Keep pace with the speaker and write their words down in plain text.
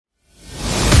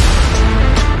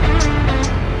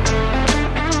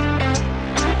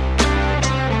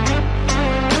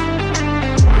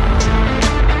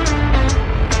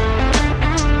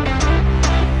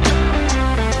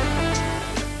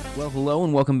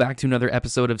welcome back to another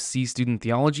episode of C Student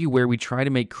Theology, where we try to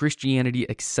make Christianity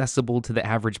accessible to the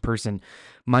average person.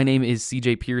 My name is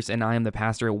CJ Pierce, and I am the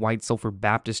pastor at White Sulphur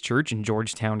Baptist Church in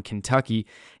Georgetown, Kentucky.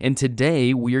 And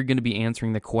today we are going to be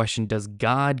answering the question, does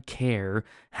God care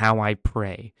how I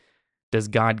pray? Does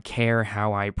God care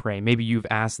how I pray? Maybe you've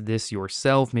asked this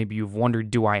yourself. Maybe you've wondered,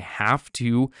 do I have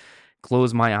to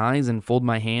close my eyes and fold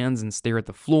my hands and stare at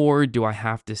the floor? Do I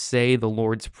have to say the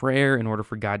Lord's Prayer in order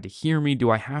for God to hear me?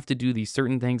 Do I have to do these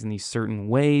certain things in these certain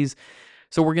ways?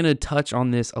 So we're going to touch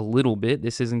on this a little bit.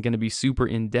 This isn't going to be super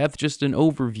in-depth, just an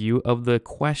overview of the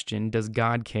question, does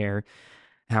God care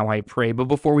how I pray? But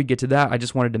before we get to that, I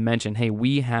just wanted to mention, hey,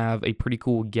 we have a pretty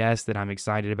cool guest that I'm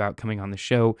excited about coming on the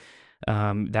show.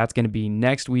 That's going to be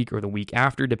next week or the week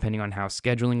after, depending on how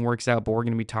scheduling works out. But we're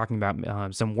going to be talking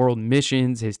about some world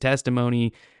missions, his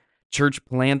testimony, church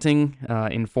planting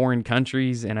in foreign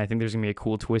countries. And I think there's going to be a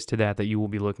cool twist to that you will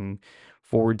be looking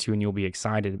forward to and you'll be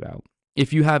excited about.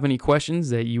 If you have any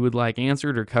questions that you would like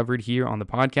answered or covered here on the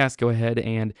podcast, go ahead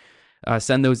and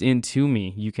send those in to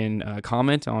me. You can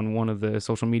comment on one of the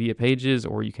social media pages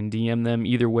or you can DM them.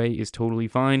 Either way is totally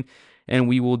fine, and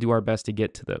we will do our best to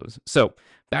get to those. So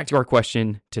back to our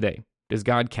question today. Does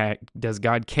God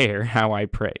care how I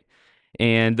pray?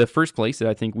 And the first place that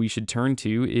I think we should turn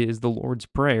to is the Lord's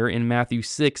Prayer in Matthew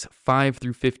 6, 5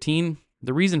 through 15.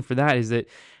 The reason for that is that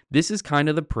this is kind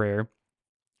of the prayer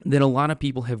that a lot of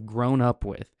people have grown up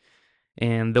with.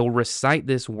 And they'll recite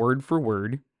this word for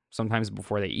word, sometimes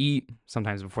before they eat,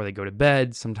 sometimes before they go to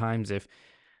bed, sometimes if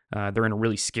they're in a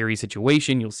really scary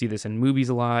situation. You'll see this in movies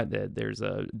a lot. There's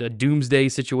a doomsday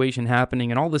situation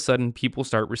happening, and all of a sudden people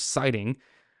start reciting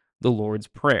the Lord's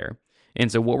Prayer.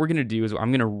 And so what we're going to do is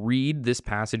I'm going to read this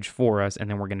passage for us, and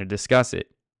then we're going to discuss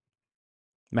it.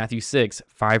 Matthew 6,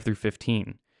 5 through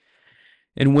 15.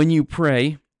 And when you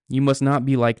pray, you must not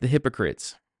be like the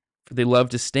hypocrites, for they love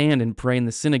to stand and pray in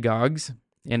the synagogues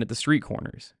and at the street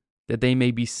corners, that they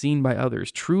may be seen by others.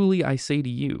 Truly I say to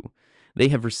you, they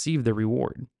have received their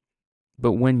reward.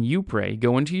 But when you pray,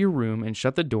 go into your room and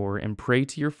shut the door and pray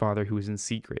to your Father who is in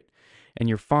secret, and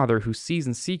your Father who sees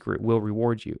in secret will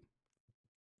reward you.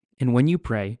 And when you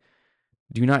pray,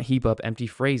 do not heap up empty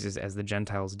phrases as the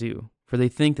Gentiles do, for they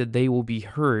think that they will be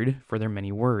heard for their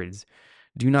many words.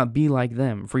 Do not be like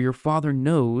them, for your Father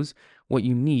knows what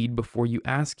you need before you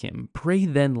ask him. Pray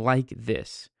then like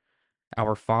this: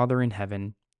 Our Father in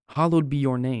heaven, hallowed be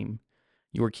your name.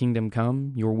 Your kingdom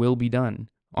come, your will be done,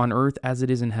 on earth as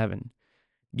it is in heaven.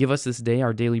 Give us this day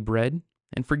our daily bread,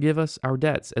 and forgive us our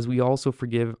debts, as we also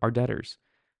forgive our debtors.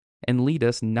 And lead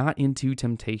us not into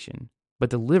temptation, but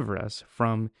deliver us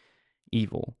from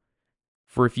evil.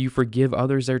 For if you forgive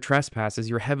others their trespasses,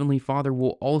 your heavenly Father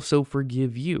will also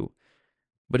forgive you.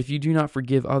 But if you do not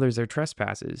forgive others their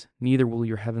trespasses, neither will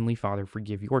your heavenly Father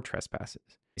forgive your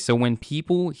trespasses. So when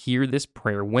people hear this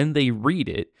prayer, when they read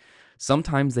it,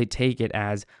 sometimes they take it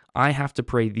as, I have to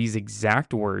pray these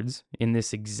exact words in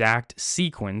this exact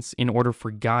sequence in order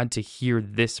for God to hear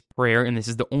this prayer, and this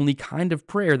is the only kind of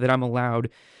prayer that I'm allowed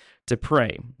to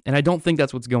pray. And I don't think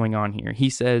that's what's going on here. He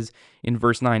says in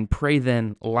verse 9, pray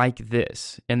then like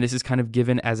this. And this is kind of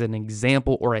given as an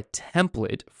example or a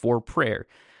template for prayer.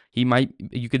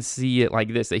 You could see it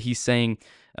like this, that he's saying,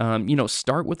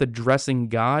 start with addressing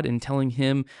God and telling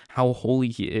him how holy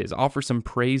he is. Offer some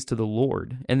praise to the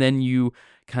Lord. And then you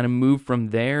kind of move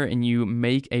from there and you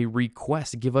make a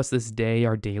request. Give us this day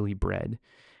our daily bread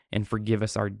and forgive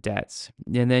us our debts.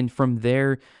 And then from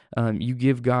there, you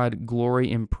give God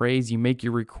glory and praise. You make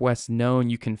your requests known.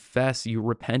 You confess. You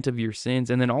repent of your sins.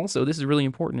 And then also, this is really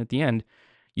important at the end,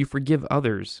 you forgive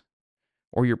others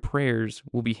or your prayers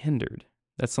will be hindered.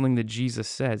 That's something that Jesus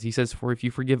says. He says, for if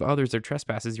you forgive others their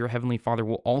trespasses, your heavenly Father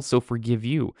will also forgive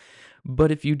you.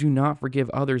 But if you do not forgive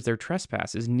others their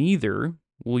trespasses, neither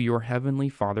will your heavenly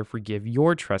Father forgive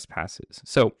your trespasses.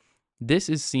 So this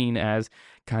is seen as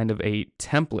kind of a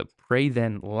template. Pray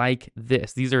then like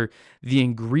this. These are the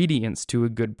ingredients to a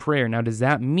good prayer. Now, does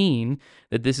that mean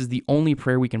that this is the only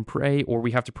prayer we can pray, or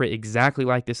we have to pray exactly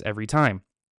like this every time?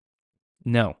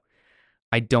 No,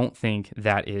 I don't think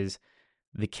that is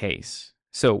the case.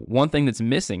 So one thing that's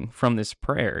missing from this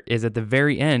prayer is at the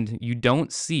very end, you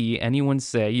don't see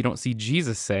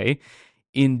Jesus say,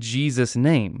 in Jesus'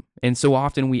 name. And so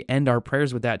often we end our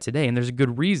prayers with that today, and there's a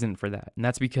good reason for that. And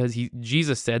that's because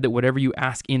Jesus said that whatever you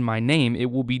ask in my name,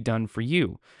 it will be done for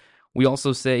you. We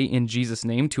also say in Jesus'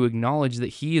 name to acknowledge that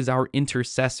he is our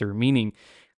intercessor, meaning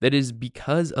that it is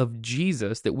because of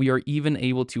Jesus that we are even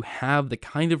able to have the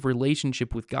kind of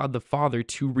relationship with God the Father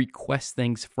to request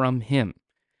things from him.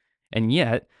 And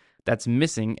yet, that's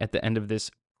missing at the end of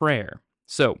this prayer.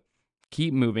 So,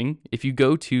 keep moving. If you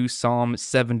go to Psalm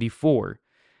 74,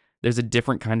 there's a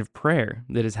different kind of prayer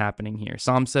that is happening here.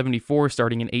 Psalm 74,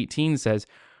 starting in 18, says,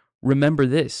 "Remember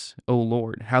this, O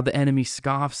Lord, how the enemy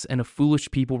scoffs and a foolish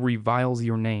people reviles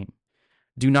your name.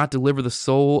 Do not deliver the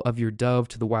soul of your dove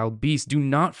to the wild beast. Do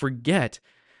not forget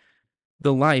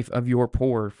the life of your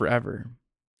poor forever.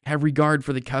 Have regard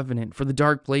for the covenant, for the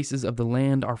dark places of the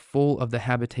land are full of the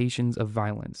habitations of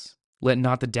violence. Let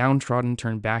not the downtrodden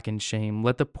turn back in shame.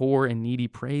 Let the poor and needy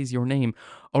praise your name.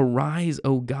 Arise,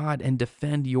 O God, and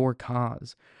defend your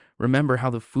cause. Remember how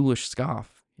the foolish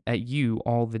scoff at you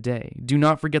all the day. Do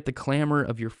not forget the clamor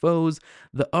of your foes,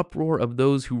 the uproar of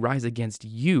those who rise against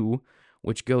you,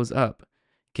 which goes up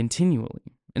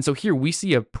continually." And so here we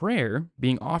see a prayer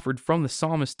being offered from the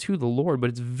psalmist to the Lord, but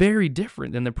it's very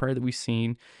different than the prayer that we've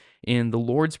seen in the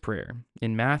Lord's Prayer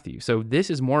in Matthew. So this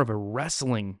is more of a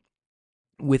wrestling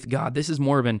with God. This is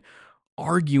more of an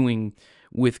arguing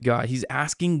with God. He's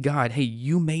asking God, hey,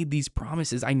 you made these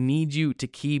promises. I need you to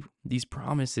keep these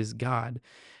promises, God.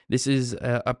 This is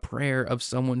a prayer of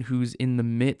someone who's in the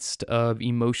midst of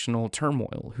emotional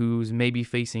turmoil, who's maybe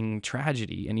facing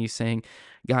tragedy. And he's saying,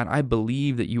 God, I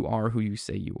believe that you are who you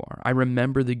say you are. I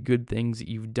remember the good things that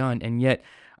you've done. And yet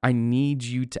I need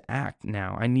you to act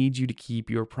now. I need you to keep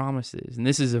your promises. And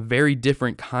this is a very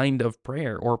different kind of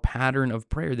prayer or pattern of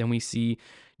prayer than we see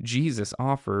Jesus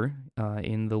offer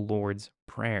in the Lord's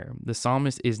Prayer. The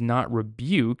psalmist is not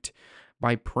rebuked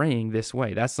by praying this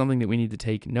way. That's something that we need to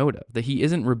take note of, that he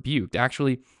isn't rebuked.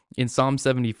 Actually, in Psalm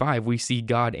 75, we see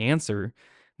God answer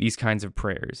these kinds of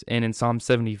prayers. And in Psalm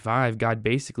 75, God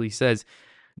basically says,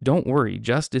 don't worry,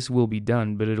 justice will be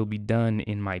done, but it'll be done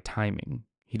in my timing.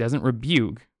 He doesn't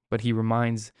rebuke, but he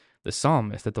reminds the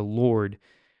psalmist that the Lord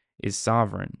is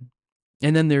sovereign.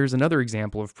 And then there's another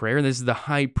example of prayer. This is the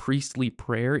high priestly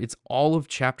prayer. It's all of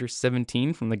chapter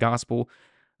 17 from the Gospel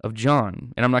of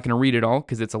John. And I'm not going to read it all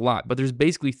because it's a lot, but there's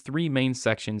basically three main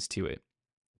sections to it.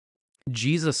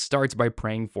 Jesus starts by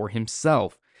praying for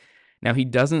himself. Now, he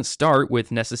doesn't start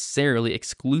with necessarily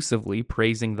exclusively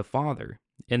praising the Father.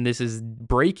 And this is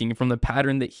breaking from the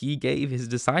pattern that he gave his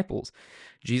disciples.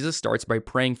 Jesus starts by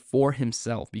praying for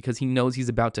himself because he knows he's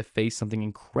about to face something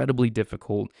incredibly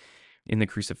difficult in the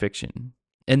crucifixion.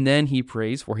 And then he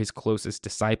prays for his closest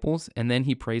disciples, and then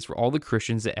he prays for all the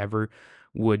Christians that ever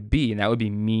would be, and that would be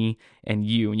me and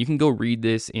you. And you can go read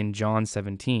this in John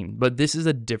 17. But this is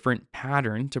a different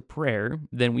pattern to prayer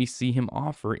than we see him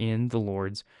offer in the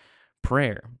Lord's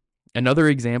Prayer. Another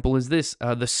example is this,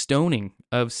 the stoning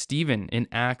of Stephen in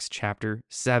Acts chapter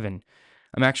 7.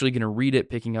 I'm actually going to read it,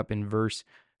 picking up in verse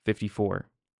 54.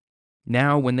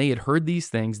 Now, when they had heard these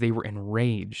things, they were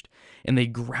enraged, and they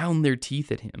ground their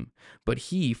teeth at him. But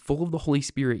he, full of the Holy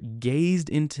Spirit, gazed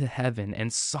into heaven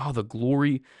and saw the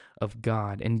glory of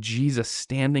God, and Jesus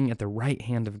standing at the right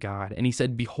hand of God. And he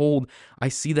said, Behold, I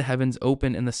see the heavens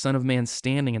open, and the Son of Man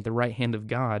standing at the right hand of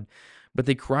God. But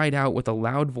they cried out with a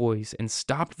loud voice, and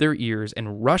stopped their ears,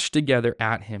 and rushed together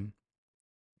at him.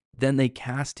 Then they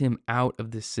cast him out of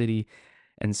the city,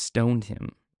 and stoned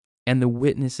him. And the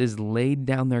witnesses laid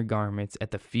down their garments at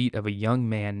the feet of a young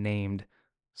man named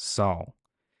Saul.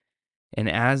 And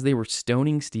as they were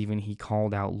stoning Stephen, he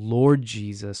called out, Lord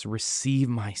Jesus, receive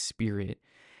my spirit.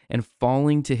 And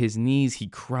falling to his knees, he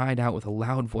cried out with a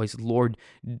loud voice, Lord,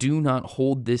 do not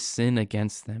hold this sin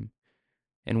against them.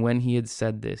 And when he had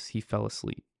said this, he fell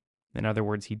asleep. In other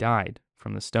words, he died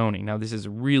from the stoning. Now, this is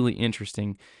a really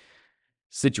interesting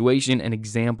situation and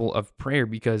example of prayer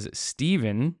because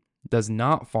Stephen does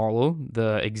not follow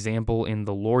the example in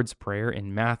the Lord's Prayer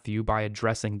in Matthew by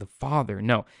addressing the Father.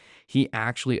 No, he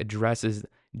actually addresses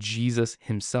Jesus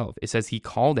himself. It says he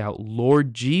called out,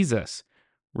 Lord Jesus,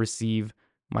 receive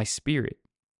my spirit.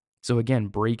 So again,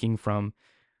 breaking from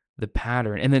the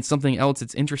pattern. And then something else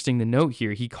that's interesting to note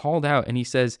here, he called out and he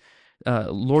says,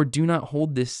 Lord, do not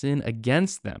hold this sin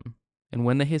against them. And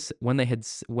when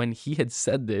he had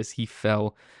said this, he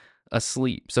fell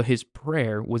asleep. So his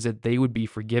prayer was that they would be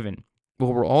forgiven.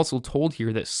 Well, we're also told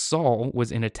here that Saul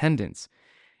was in attendance.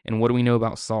 And what do we know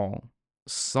about Saul?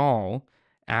 Saul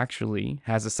actually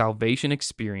has a salvation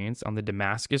experience on the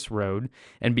Damascus Road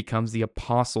and becomes the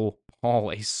Apostle Paul,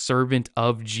 a servant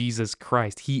of Jesus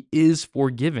Christ. He is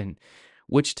forgiven,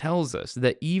 which tells us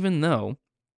that even though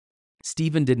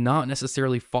Stephen did not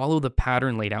necessarily follow the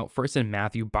pattern laid out first in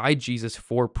Matthew by Jesus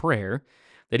for prayer,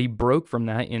 that he broke from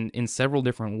that in several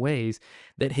different ways,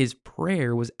 that his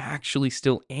prayer was actually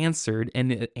still answered, and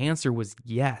the answer was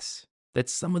yes, that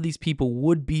some of these people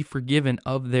would be forgiven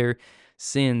of their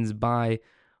sins by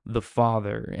the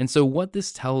Father. And so what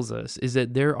this tells us is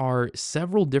that there are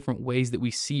several different ways that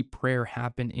we see prayer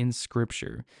happen in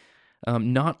Scripture.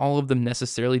 Not all of them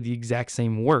necessarily the exact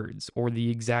same words or the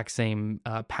exact same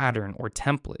pattern or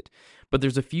template, but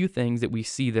there's a few things that we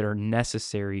see that are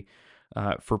necessary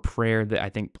for prayer that I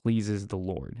think pleases the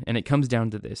Lord. And it comes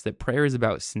down to this, that prayer is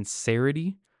about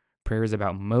sincerity, prayer is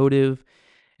about motive,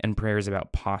 and prayer is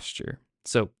about posture.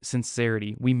 So,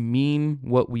 sincerity, we mean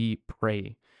what we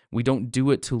pray. We don't do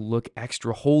it to look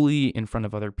extra holy in front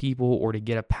of other people or to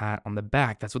get a pat on the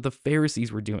back. That's what the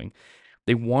Pharisees were doing.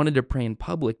 They wanted to pray in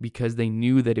public because they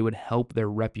knew that it would help their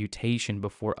reputation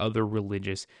before other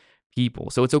religious people.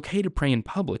 So it's okay to pray in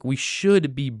public. We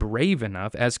should be brave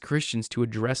enough as Christians to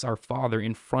address our Father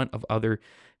in front of other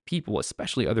people,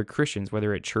 especially other Christians,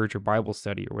 whether at church or Bible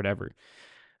study or whatever.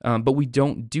 But we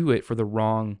don't do it for the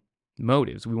wrong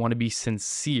motives. We want to be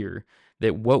sincere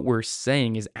that what we're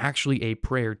saying is actually a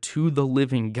prayer to the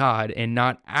living God and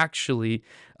not actually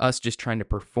us just trying to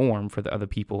perform for the other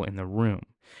people in the room.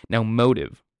 Now,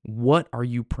 motive. What are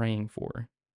you praying for?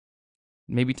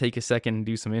 Maybe take a second and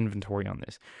do some inventory on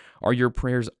this. Are your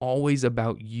prayers always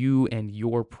about you and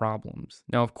your problems?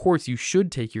 Now, of course, you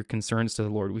should take your concerns to the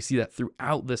Lord. We see that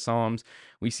throughout the Psalms.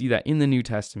 We see that in the New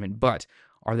Testament. But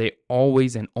are they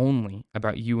always and only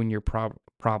about you and your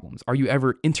problems? Are you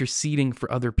ever interceding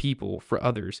for other people, for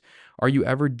others? Are you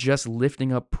ever just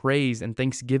lifting up praise and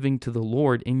thanksgiving to the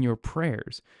Lord in your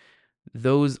prayers?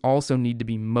 Those also need to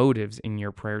be motives in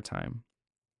your prayer time.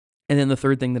 And then the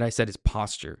third thing that I said is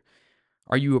posture.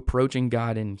 Are you approaching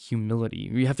God in humility?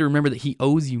 You have to remember that He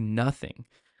owes you nothing.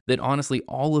 That honestly,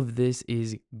 all of this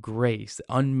is grace,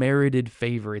 unmerited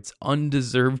favor. It's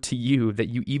undeserved to you that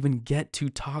you even get to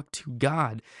talk to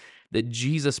God. That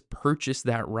Jesus purchased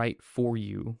that right for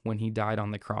you when He died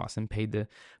on the cross and paid the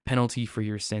penalty for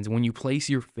your sins. When you place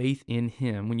your faith in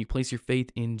Him, when you place your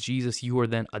faith in Jesus, you are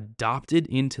then adopted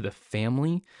into the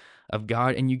family of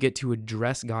God and you get to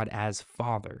address God as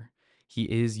Father. He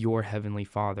is your heavenly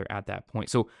Father at that point.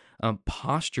 So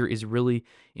posture is really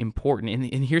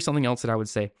important. And here's something else that I would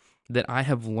say, that I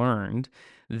have learned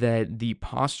that the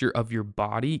posture of your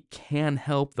body can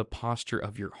help the posture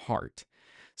of your heart.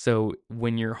 So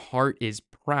when your heart is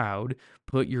proud,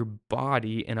 put your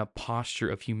body in a posture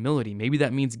of humility. Maybe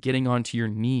that means getting onto your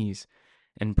knees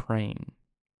and praying.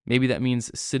 Maybe that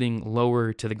means sitting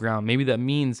lower to the ground. Maybe that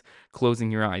means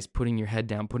closing your eyes, putting your head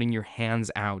down, putting your hands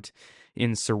out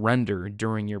in surrender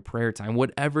during your prayer time.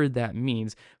 Whatever that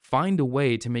means, find a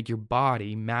way to make your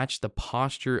body match the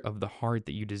posture of the heart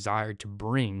that you desire to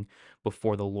bring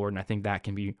before the Lord. And I think that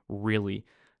can be really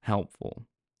helpful.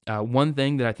 One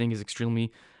thing that I think is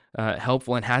extremely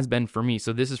helpful and has been for me,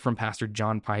 so this is from Pastor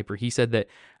John Piper. He said that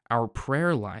our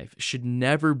prayer life should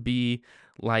never be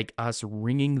like us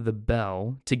ringing the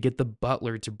bell to get the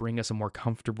butler to bring us a more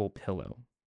comfortable pillow.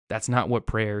 That's not what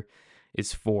prayer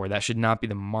is for. That should not be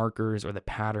the markers or the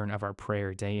pattern of our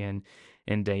prayer day in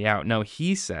and day out. No,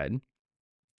 he said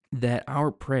that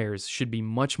our prayers should be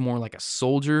much more like a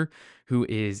soldier who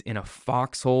is in a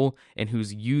foxhole and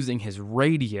who's using his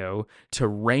radio to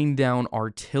rain down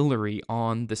artillery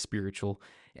on the spiritual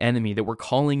enemy, that we're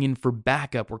calling in for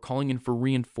backup, we're calling in for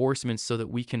reinforcements so that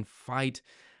we can fight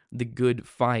the good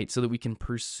fight, so that we can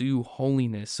pursue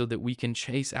holiness, so that we can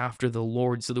chase after the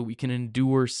Lord, so that we can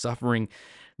endure suffering.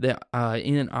 That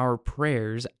in our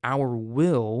prayers, our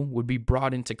will would be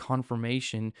brought into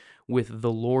confirmation with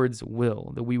the Lord's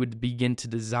will, that we would begin to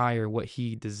desire what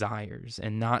He desires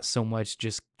and not so much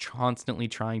just constantly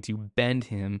trying to bend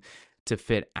Him to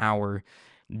fit our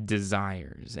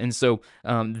desires. And so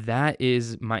that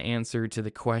is my answer to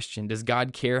the question, does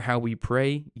God care how we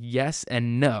pray? Yes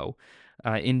and no.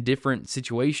 In different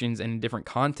situations and in different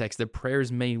contexts, the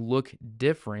prayers may look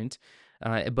different,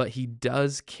 but He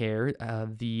does care.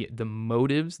 The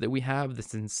motives that we have, the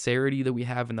sincerity that we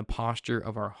have, and the posture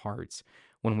of our hearts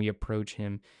when we approach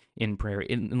Him in prayer.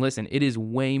 And listen, it is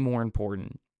way more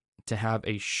important to have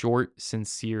a short,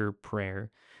 sincere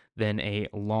prayer than a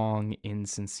long,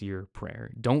 insincere prayer.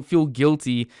 Don't feel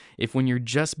guilty if when you're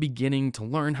just beginning to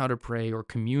learn how to pray or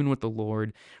commune with the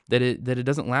Lord, that it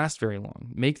doesn't last very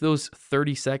long. Make those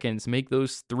 30 seconds, make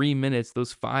those 3 minutes,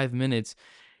 those 5 minutes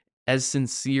as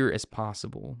sincere as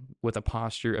possible with a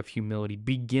posture of humility.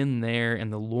 Begin there,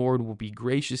 and the Lord will be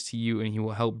gracious to you, and He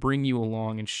will help bring you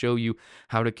along and show you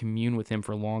how to commune with Him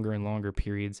for longer and longer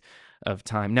periods of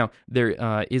time. Now,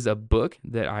 there is a book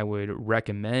that I would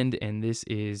recommend, and this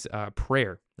is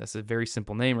Prayer. That's a very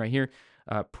simple name right here.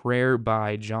 Prayer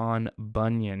by John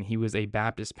Bunyan. He was a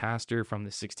Baptist pastor from the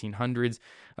 1600s.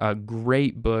 A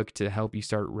great book to help you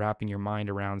start wrapping your mind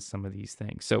around some of these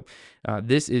things. So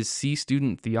this is C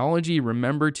Student Theology.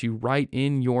 Remember to write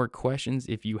in your questions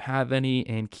if you have any,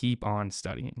 and keep on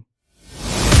studying.